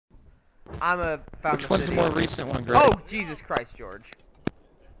found Which the one's city. the more recent one, Greg? Oh, Jesus Christ, George.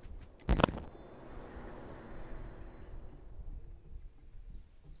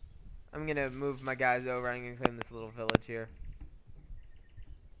 I'm gonna move my guys over. I'm gonna claim this little village here.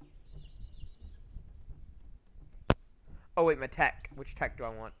 Oh wait, my tech. Which tech do I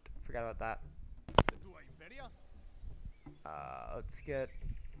want? Forgot about that. Let's get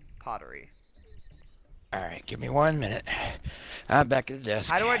pottery. Alright, give me 1 minute. I'm back at the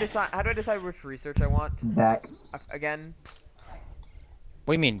desk. How do I decide which research I want? Back. Again?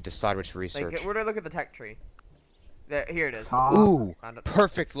 What do you mean decide which research? Like, where do I look at the tech tree? There, here it is. Ooh,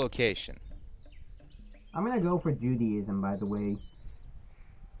 perfect location. I'm gonna go for Judaism, by the way.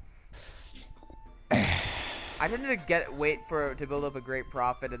 I tended to wait to build up a great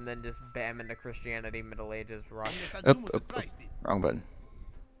prophet and then just bam into Christianity, Middle Ages, rush. Wrong button.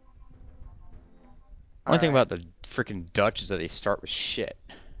 Only thing about the freaking Dutch is that they start with shit.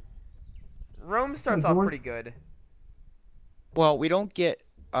 Rome starts off pretty good. Well, we don't get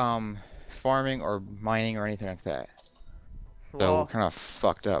farming or mining or anything like that. So we're kind of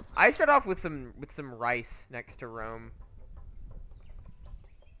fucked up. I start off with some rice next to Rome.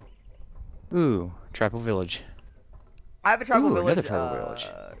 Ooh, tribal village. I have a tribal village. Another tribal village.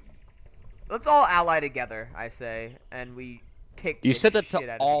 Let's all ally together, I say, and we kick. You said that shit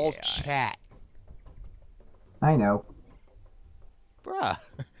to out of all the AI. chat. I know. Bruh,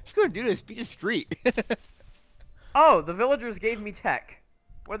 if you're gonna do this, be discreet. Oh, the villagers gave me tech.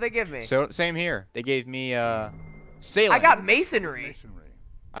 What'd they give me? So same here. They gave me sailing. I got masonry.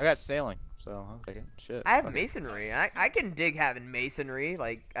 I got sailing. So I'll take it. Shit. I have masonry. I can dig having masonry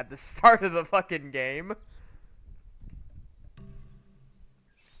like at the start of the fucking game.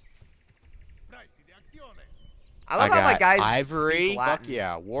 I love how my guys ivory. speak Latin. Fuck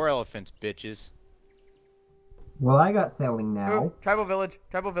yeah, war elephants, bitches. Well, I got selling now. Ooh, tribal village.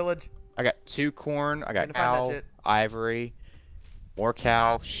 Tribal village. I got 2 corn. I got Gonna find that cow, shit. ivory, more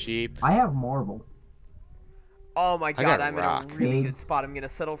cow, sheep. I have marble. Oh my god, got I'm rock. in a really good Pigs. spot. I'm gonna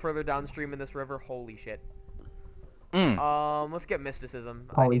settle further downstream in this river. Holy shit. Let's get mysticism.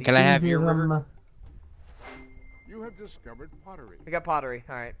 Can I have your river? Polytheism. You have discovered pottery. I got pottery.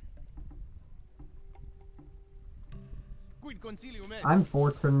 All right. I'm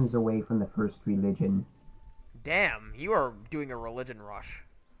 4 turns away from the first religion. Damn, you are doing a religion rush.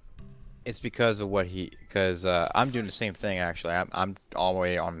 It's because of what because I'm doing the same thing actually. I'm all the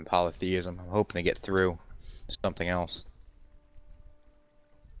way on polytheism. I'm hoping to get through something else.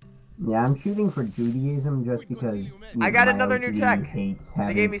 Yeah, I'm shooting for Judaism just because. I got another new OCD tech. hates They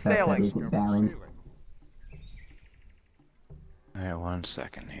having gave me stuff that sailing. isn't balanced. Alright, 1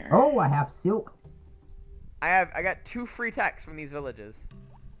 second here. Oh, I have silk. I got 2 free techs from these villages.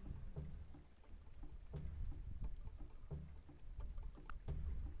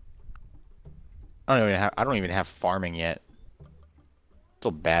 I don't even have farming yet. That's how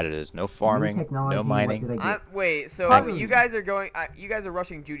bad it is. No farming, technology, no mining. what did I get? Wait, so Pottery. you guys are going. You guys are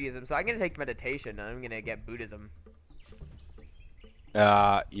rushing Judaism, so I'm gonna take meditation and I'm gonna get Buddhism.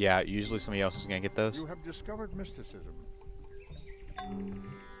 Yeah. Usually somebody else is gonna get those. You have discovered mysticism.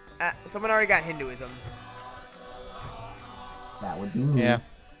 Someone already got Hinduism. That would be me. Yeah.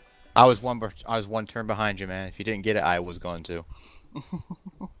 I was 1 turn behind you, man. If you didn't get it, I was going to.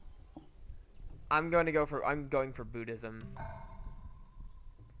 I'm going for Buddhism.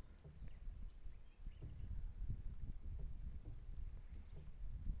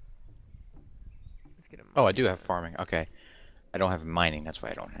 Let's get him. Oh, I do have farming. Okay. I don't have mining. That's why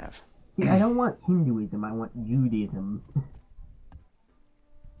I don't have. See, I don't want Hinduism. I want Judaism.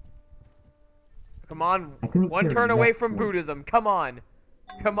 Come on, I couldn't 1 care turn away less from for it. Buddhism. Come on,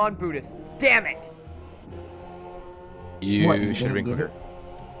 Buddhists. Damn it! You should have been didn't get quicker.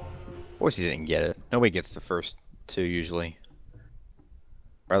 Of course you didn't get it. Nobody gets the first 2 usually.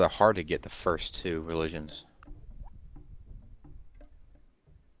 Rather hard to get the first 2 religions.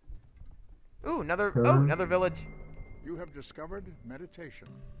 Ooh, another village. You have discovered meditation.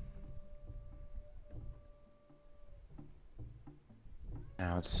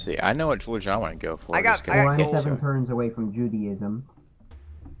 Now let's see. I know which religion I want to go for. I got Well, I'm gold. 7 turns away from Judaism.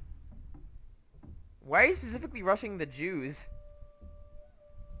 Why are you specifically rushing the Jews?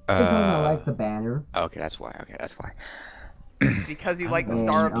 Because I like the banner. Okay, that's why. Okay, that's why. Because you like the And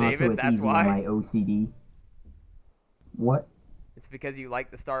Star of also David, it's that's easy on why? my OCD. What? It's because you like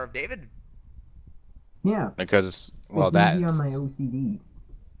the Star of David? Yeah. Because, well, it's that's... easy on my OCD.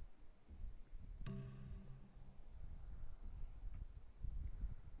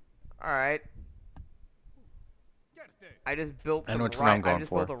 Alright. I just built I know some which one I'm going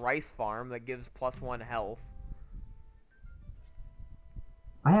built for. a rice farm that gives +1 health.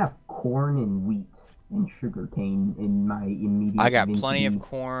 I have corn and wheat and sugarcane in my immediate I got plenty of vicinity.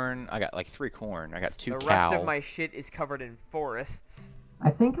 corn. I got like 3 corn. I got 2 The cow. rest of my shit is covered in forests. I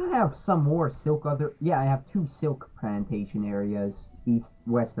think I have some more silk yeah, I have 2 silk plantation areas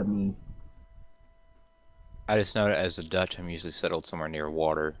west of me. I just know that as a Dutch, I'm usually settled somewhere near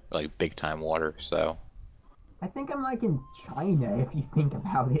water, like big time water, so. I think I'm like in China if you think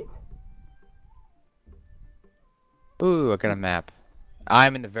about it. Ooh, I got a map.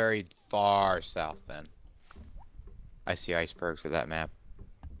 I'm in the very far south then. I see icebergs with that map.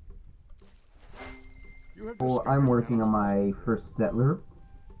 You have Well, discovered I'm working on animals. my first settler.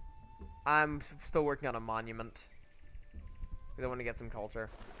 I'm still working on a monument. Because I want to get some culture.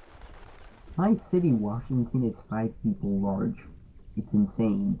 My city, Washington, is 5 people large. It's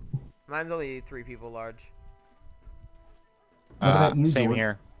insane. Mine's only 3 people large. What about you, Same George?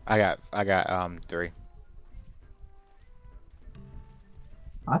 here. I got 3.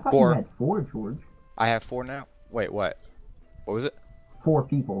 I thought 4. you had 4, George. I have 4 now. Wait, what? What was it? 4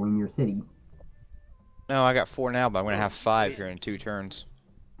 people in your city. No, I got 4 now, but I'm gonna have 5 wait. here in 2 turns.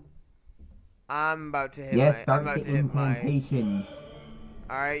 I'm about to hit Yes, I'm start about the to hit my... incantations.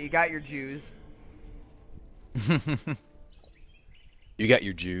 Alright, you got your Jews. You got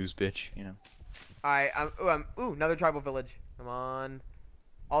your Jews, bitch, you know. Alright, ooh, another tribal village. Come on.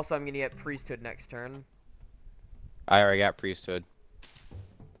 Also, I'm gonna get priesthood next turn. I already got priesthood.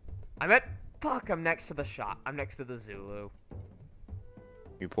 I'm next to the shot. I'm next to the Zulu.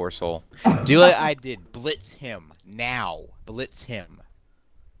 You poor soul. Do like I did. Blitz him. Now. Blitz him.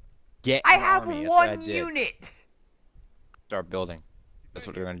 Get I an have army. That's what I one did. unit! Start building. That's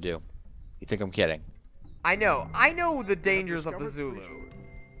what they're gonna do. You think I'm kidding? I know the You have dangers of the discovered Zulu. priesthood.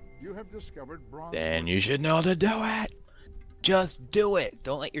 You have discovered bronze. Then you should know to do it. Just do it.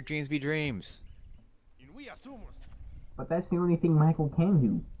 Don't let your dreams be dreams. But that's the only thing Michael can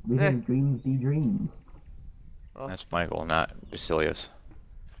do. Let Eh. his dreams be dreams. Oh. That's Michael, not Basileus.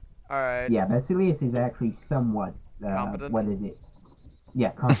 Alright. Yeah, Basileus is actually somewhat, Competent? what is it?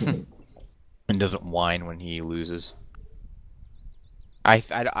 Yeah, competent. And doesn't whine when he loses.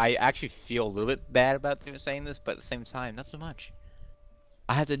 I actually feel a little bit bad about saying this, but at the same time, not so much.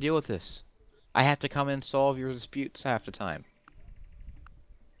 I have to deal with this. I have to come and solve your disputes half the time.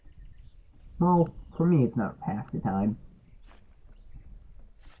 Well, for me it's not half the time.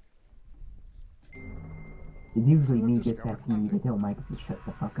 It's usually me just asking you to tell Michael to shut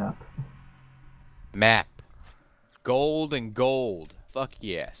the fuck up. Map. Gold and gold. Fuck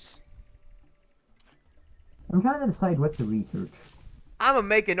yes. I'm trying to decide what to research. I'm gonna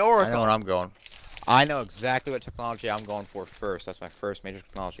make an I oracle. know what I'm going. I know exactly what technology I'm going for first. That's my first major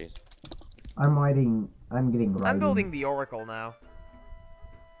technology. I'm getting writing. I'm building the oracle now.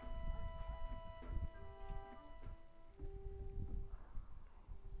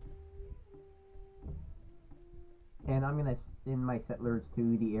 And I'm gonna send my settlers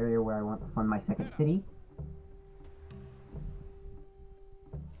to the area where I want to fund my second city.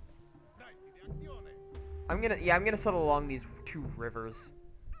 I'm gonna settle along these 2 rivers.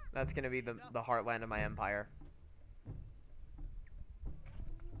 That's gonna be the heartland of my empire.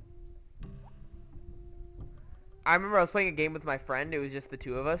 I remember I was playing a game with my friend. It was just the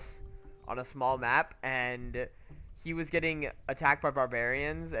 2 of us on a small map, and he was getting attacked by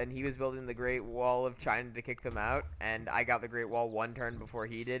barbarians, and he was building the Great Wall of China to kick them out, and I got the Great Wall 1 turn before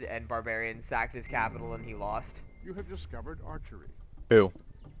he did, and barbarians sacked his capital and he lost. You have discovered archery. Who?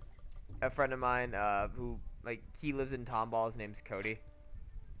 A friend of mine, who, like, he lives in Tomball, his name's Cody.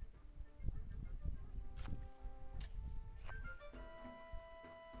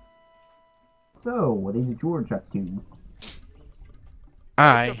 So, what is George up to?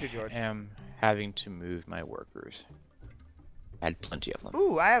 I up to, George? am having to move my workers. I had plenty of them.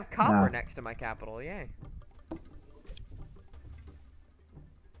 Ooh, I have copper Ah. next to my capital, yay.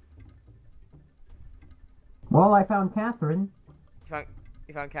 Well, I found Catherine.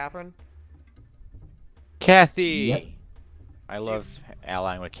 You found Catherine? Kathy! Yep. I love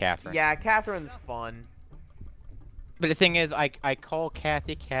allying with Catherine. Yeah, Catherine's fun. But the thing is, I call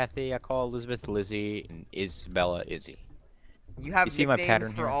Kathy Kathy, I call Elizabeth Lizzie, and Isabella Izzy. You have You see my nicknames pattern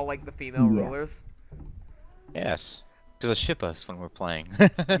for here? all, like, the female Yeah. rulers. Yes. Because I ship us when we're playing.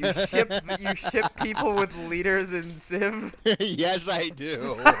 You ship people with leaders in Civ? Yes, I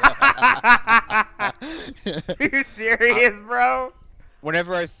do. Are you serious, bro?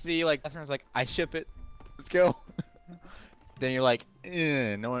 Whenever I see, like, Catherine's like, I ship it. Let's go. Then you're like,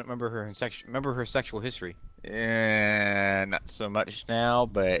 no one remember her sexual history. Not so much now,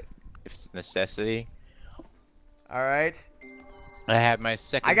 but if it's necessity. Alright. I had my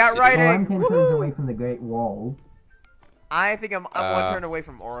second. I got city- right Well, Hey, I'm 10 turns woohoo! away from the Great Wall. I think I'm one turn away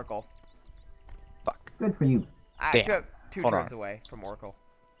from Oracle. Fuck. Good for you. Actually, Damn. I'm two Hold turns on. away from Oracle.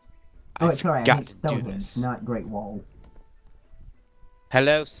 Oh, I sorry, I forgot meant to do Stonehenge, this. not Great Wall.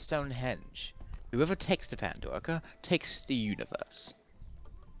 Hello, Stonehenge. Whoever takes the Pandora takes the universe.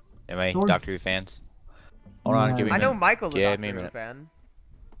 Am I George- Doctor Who fans? Hold on, No. give me a I know minute. Michael's a Give me a Doctor Who minute. fan.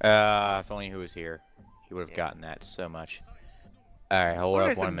 If only he was here. He would have Yeah. gotten that so much. Alright, hold Oh, up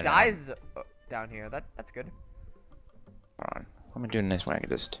there's 1 some minute. dyes down here. That's good. Hold on. What am I doing this when I can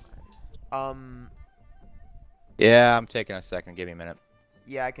just... Yeah, I'm taking a second. Give me a minute.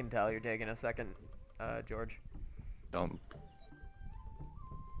 Yeah, I can tell you're taking a second, George. Don't...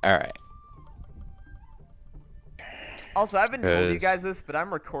 Alright. Also, I haven't told you 'Cause- guys this, but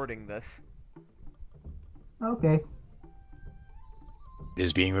I'm recording this. Okay. It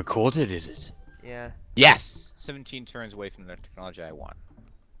is being recorded, is it? Yeah. Yes! 17 turns away from the technology I want.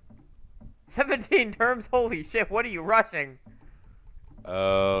 17 terms? Holy shit, what are you rushing?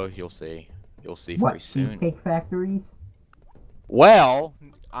 Oh, you'll see. You'll see What, very soon. cheesecake factories? Well,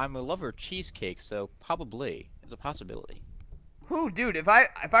 I'm a lover of cheesecake, so probably. It's a possibility. Who, dude, if I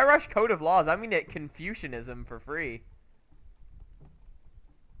rush Code of Laws, I'm gonna get Confucianism for free.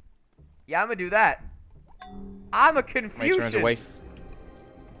 Yeah, I'm gonna do that. I'm a How many turns Confucian. away?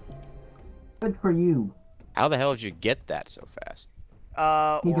 Good for you. How the hell did you get that so fast?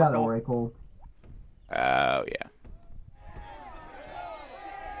 He got Oracle. Oracle. Oh, yeah.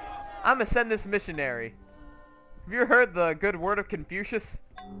 I'm gonna send this missionary. Have you heard the good word of Confucius?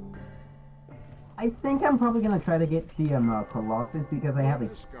 I think I'm probably gonna try to get the Colossus because I have a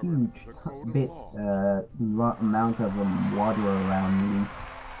huge amount of water around me.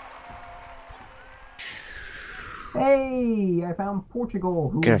 Hey, I found Portugal.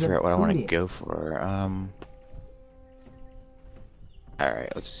 Who's Gotta a figure out what I want to Buddhist. go for.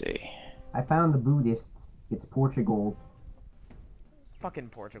 Alright, let's see. I found the Buddhists. It's Portugal. Fucking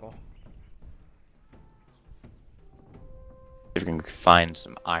Portugal. If we can find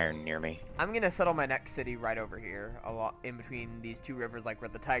some iron near me. I'm gonna settle my next city right over here, a lot in between these two rivers, like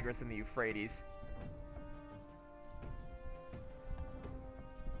with the Tigris and the Euphrates.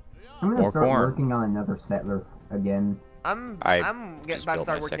 I'm gonna More start corn. working on another settler again. I'm just about to built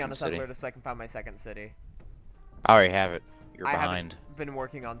start my working on a second settler city. so I can find my second city. I already have it. You're I behind. haven't been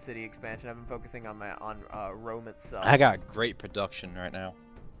working on city expansion. I've been focusing on Rome itself. I got great production right now.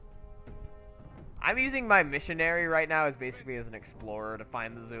 I'm using my missionary right now as basically as an explorer to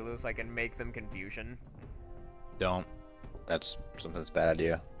find the Zulu so I can make them Confucian. Don't. That's something's a bad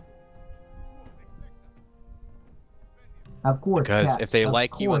idea. Of course, Because if they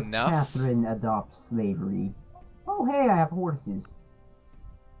like you enough- Catherine adopts slavery. Oh, hey, I have horses.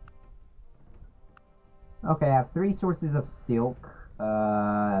 Okay, I have 3 sources of silk,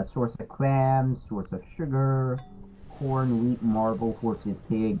 a source of clams, source of sugar, corn, wheat, marble, horses,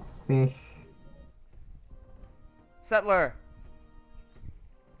 pigs, fish. Settler!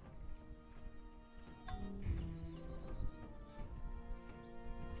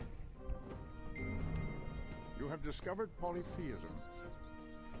 You have discovered polytheism.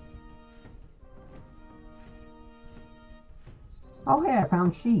 Oh, hey, I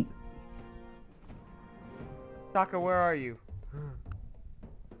found sheep. Shaka, where are you?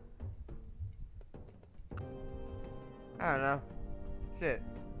 I don't know. Shit.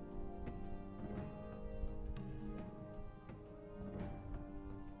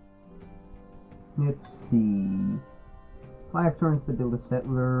 Let's see. 5 turns to build a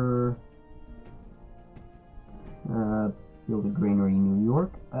settler. Build a granary in New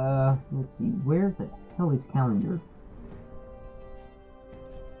York. Let's see. Where the hell is calendar?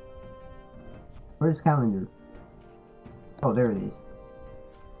 Where's calendar? Oh, there it is.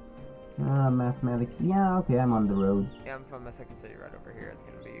 Mathematics. Yeah, okay, I'm on the road. Yeah, I'm from my second city right over here. It's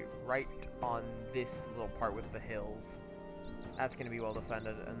gonna be right on this little part with the hills. That's gonna be well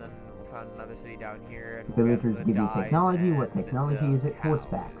defended, and then we'll find another city down here. And we'll get Villagers the give you dyes technology. What and technology the is it?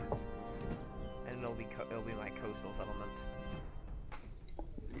 Horseback. cows. And it'll be my coastal settlement.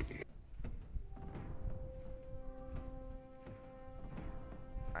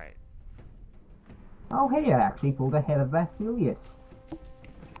 Alright. Oh, hey, I actually pulled ahead of Basileus.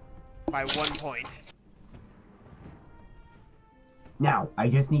 By 1 point. Now, I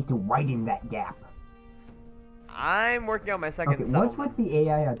just need to widen that gap. I'm working on my second Okay, settlement. what's with the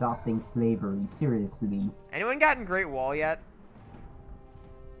AI adopting slavery? Seriously. Anyone gotten Great Wall yet?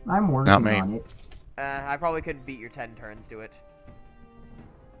 I'm working me. on it. I probably couldn't beat your 10 turns to it.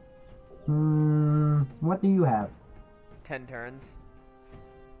 What do you have? 10 turns.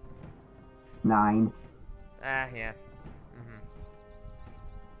 9. Yeah.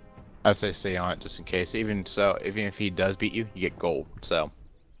 I'd say stay on it just in case. Even so, even if he does beat you, you get gold. So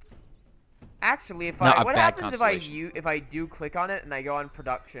Actually, if not I a what bad happens constellation. if I do click on it and I go on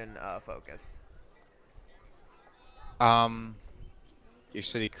production focus? Your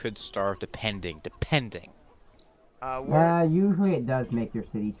city could starve depending. We're Usually it does make your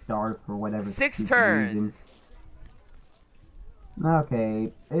city starve for whatever 6 stupid reason. turns.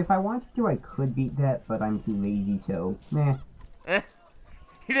 Okay, if I wanted to, I could beat that, but I'm too lazy, so meh. You're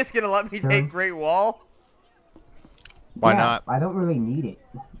just gonna let me Turn. take Great Wall? Why Yeah, not? I don't really need it.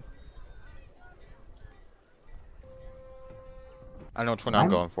 I know which one I'm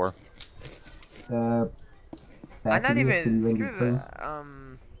going for. I'm not Basileus, can even you end your screw turn? the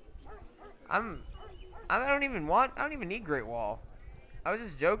I don't even need Great Wall. I was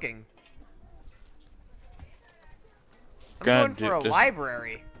just joking. I'm going for a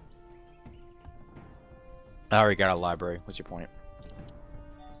library. I already got a library. What's your point?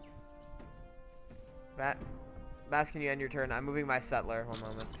 Bass, can you end your turn? I'm moving my settler. One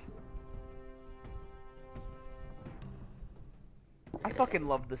moment. I fucking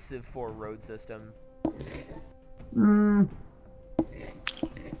love the Civ 4 road system.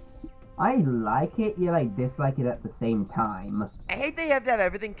 I like it, yet I dislike it at the same time. I hate they have to have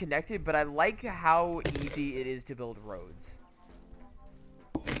everything connected, but I like how easy it is to build roads.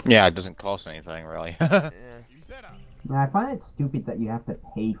 Yeah, it doesn't cost anything really. Yeah. Now, I find it stupid that you have to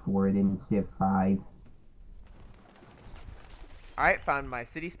pay for it in Civ 5. Alright, found my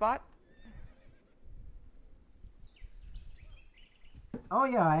city spot. Oh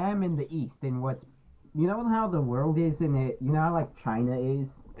yeah, I am in the East, in what's... You know how the world is in it? You know how, like, China is?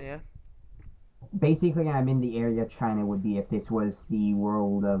 Yeah. Basically, I'm in the area China would be if this was the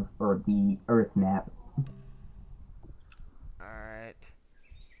world of... or the Earth map. Alright.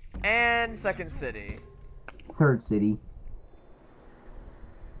 And second city. Third city.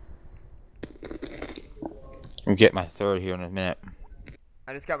 I'll get my third here in a minute.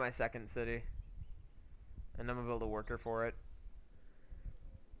 I just got my second city. And I'm gonna build a worker for it.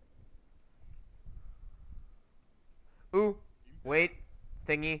 Ooh, wait,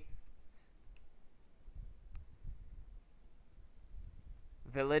 thingy.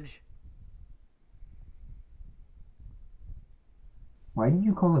 Village. Why did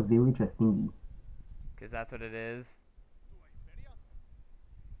you call a village a thingy? Because that's what it is.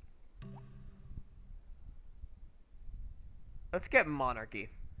 Let's get monarchy.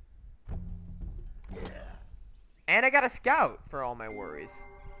 And I got a scout for all my worries.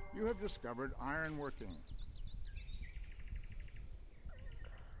 You have discovered iron working.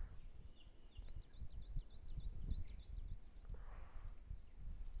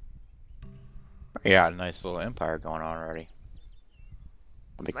 Yeah, a nice little empire going on already.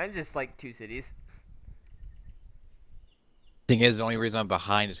 Mine's just like 2 cities. Thing is, the only reason I'm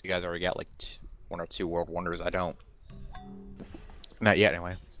behind is because you guys already got like 1 or 2 world wonders. I don't. Not yet,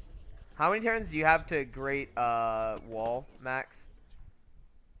 anyway. How many turns do you have to Great Wall, Max?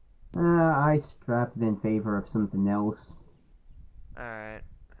 I scrapped it in favor of something else. Alright.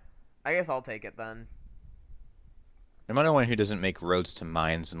 I guess I'll take it then. I'm the one who doesn't make roads to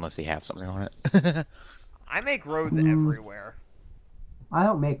mines unless they have something on it. I make roads everywhere. I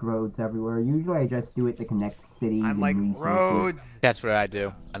don't make roads everywhere. Usually I just do it to connect cities I'm and like, resources. roads! That's what I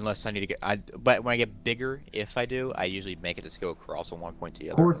do. Unless I need to get... But when I get bigger, if I do, I usually make it just go across from one point to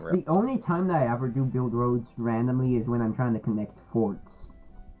the Of other. course, the only time that I ever do build roads randomly is when I'm trying to connect forts.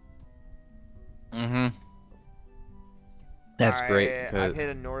 Mm-hmm. That's great. I've hit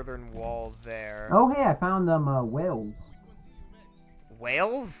a northern wall there. Oh hey, I found Wales.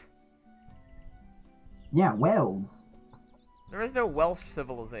 Wales? Yeah, Wales. There is no Welsh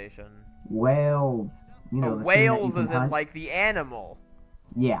civilization. Wales. You know, the thing that you Whales can is in hunt. like the animal.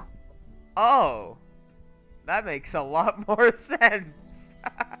 Yeah. Oh. That makes a lot more sense.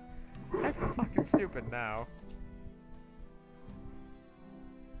 I feel fucking stupid now.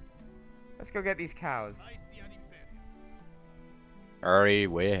 Let's go get these cows. Already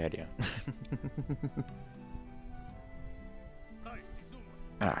way ahead of you.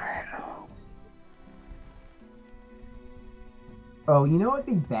 Alright. Oh, you know what'd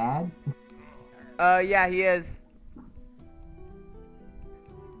be bad? Yeah, he is.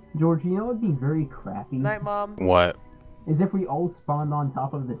 George, you know what'd be very crappy? Night, Mom. What? Is if we all spawned on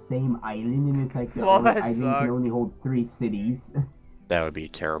top of the same island and it's like the Well, only that island sucked. can only hold 3 cities. That would be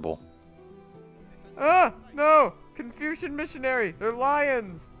terrible. Ah, no! Confucian missionary! They're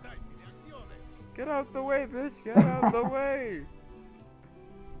lions! Get out the way, bitch! Get out the way!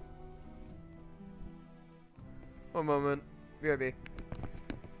 One moment. BRB.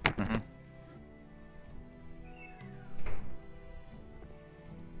 Mm-hmm.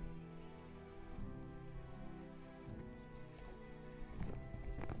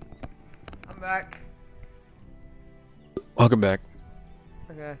 back. Welcome back.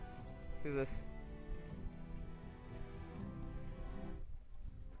 Okay. Let's do this.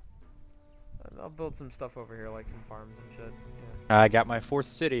 I'll build some stuff over here, like some farms and shit. Yeah. I got my 4th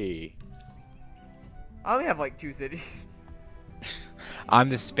city. I only have like 2 cities. I'm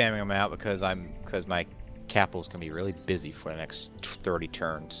just spamming them out because my capital's gonna be really busy for the next 30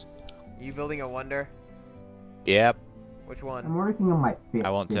 turns. Are you building a wonder? Yep. Which one? I'm working on my 5th I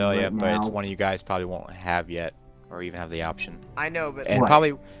won't city tell you, right but it's now. one of you guys probably won't have yet, or even have the option. I know, but And What? probably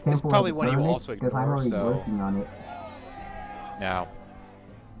it's Temple probably of one of you Furnace? also Because I'm ignore. already So working on it. no,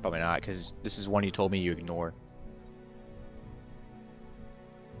 probably not, because this is one you told me you ignore.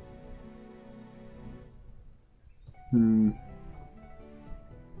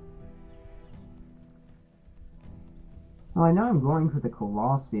 Well, I know I'm going for the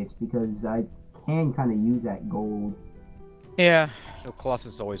Colossus because I can kind of use that gold. Yeah, the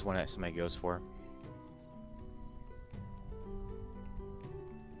Colossus is always one that somebody goes for.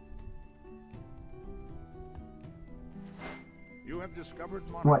 You have discovered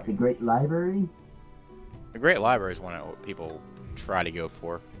monarchy. What, the Great Library? The Great Library is one that people try to go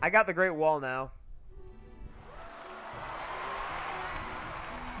for. I got the Great Wall now.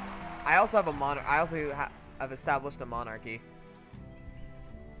 I also have a have established a monarchy.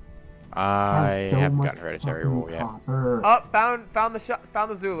 I so haven't much gotten hereditary fucking rule yet. copper. Oh, found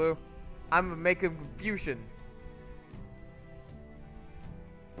the Zulu. I'm making confusion.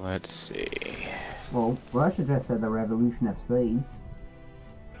 Let's see. Well, Russia just had the revolution of slaves.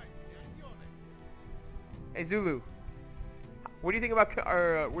 Hey Zulu, what do you think about what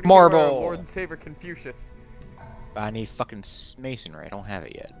do you think Marble. about our Lord and Savior Confucius? I need fucking masonry. I don't have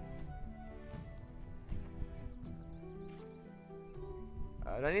it yet.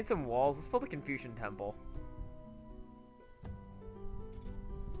 I need some walls. Let's build a Confucian temple.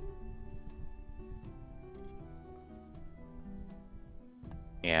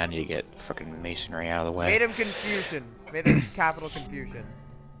 Yeah, I need to get fucking masonry out of the way. Made him Confucian. Made the capital Confucian.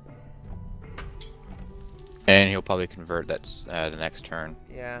 And he'll probably convert that's the next turn.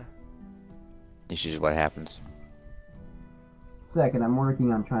 Yeah. This is what happens. Second, I'm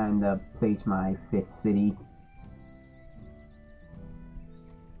working on trying to place my 5th city.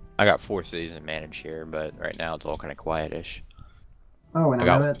 I got 4 cities to manage here, but right now it's all kind of quietish. Oh, and I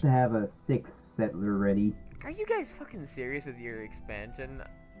I'm got- about to have a 6th settler ready. Are you guys fucking serious with your expansion?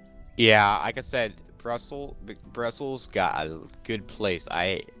 Yeah, like I said, Brussels got a good place.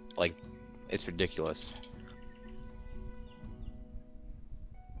 It's ridiculous.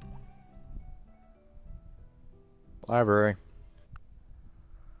 Library.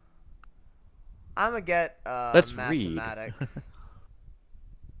 I'm gonna get Let's read. mathematics.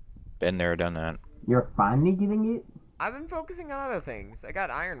 Been there, done that. You're finally getting it? I've been focusing on other things. I got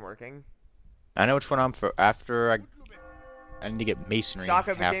iron working. I know which one I'm for. After I need to get masonry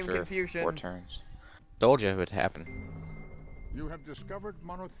Shaka became after Confucian. 4 turns. Told you it would happen. You have discovered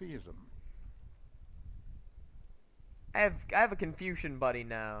monotheism. I have a Confucian buddy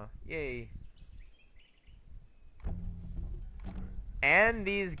now. Yay. And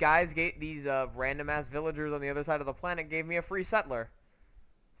these guys these random ass villagers on the other side of the planet gave me a free settler.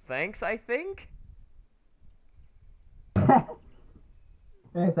 Thanks, I think.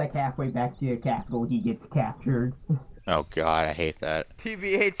 It's like halfway back to your capital, he gets captured. Oh god, I hate that.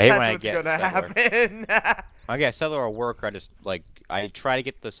 TBH, I hate when that's I what's get gonna settler. happen. I get settler or worker. I just I try to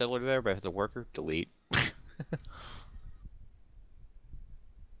get the settler there, but if it's a worker, delete.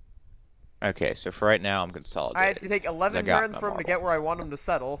 Okay, so for right now, I'm consolidating. I had to take 11 got turns my for him to model. get where I want him to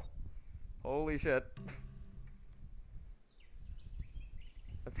settle. Holy shit.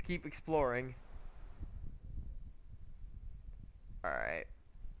 Let's keep exploring. Alright.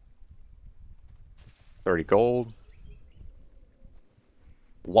 30 gold.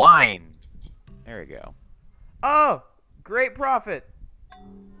 Wine. There we go. Oh! Great profit! I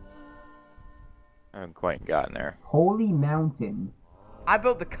haven't quite gotten there. Holy Mountain. I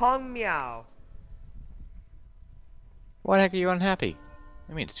built the Kong Miao. Why the heck are you unhappy?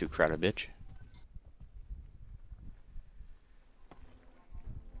 I mean, it's too crowded, bitch.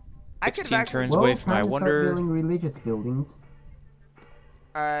 I could 16 have actually... turns Well, away from my time to start wonder. building religious buildings.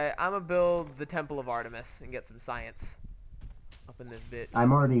 Alright, I'm gonna build the Temple of Artemis and get some science up in this bitch.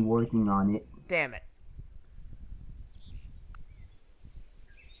 I'm already working on it. Damn it.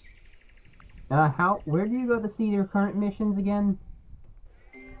 Where do you go to see your current missions again?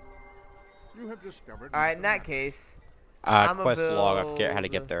 You have discovered. Alright, in that case, I'ma Quest log, I forget how to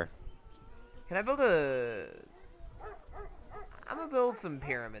build- get there. can I build a... I'm gonna build some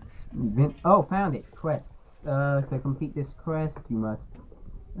pyramids. Oh, found it. Quests. To complete this quest, you must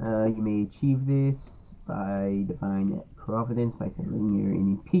You may achieve this by divine providence by settling near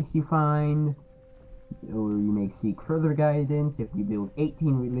any peaks you find, or you may seek further guidance if you build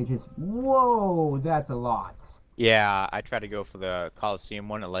 18 religious. Whoa, that's a lot. Yeah, I tried to go for the Colosseum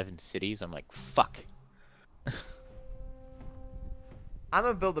one, 11 cities. I'm like, fuck. I'm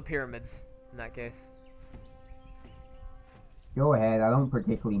gonna build the pyramids in that case. Go ahead, I don't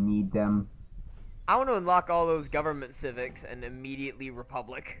particularly need them. I want to unlock all those government civics and immediately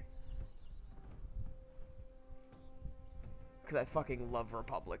republic. Because I fucking love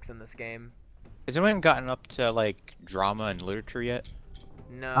republics in this game. Has anyone gotten up to, like, drama and literature yet?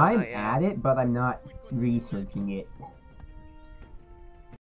 No, I'm not yet. at it, but I'm not researching it.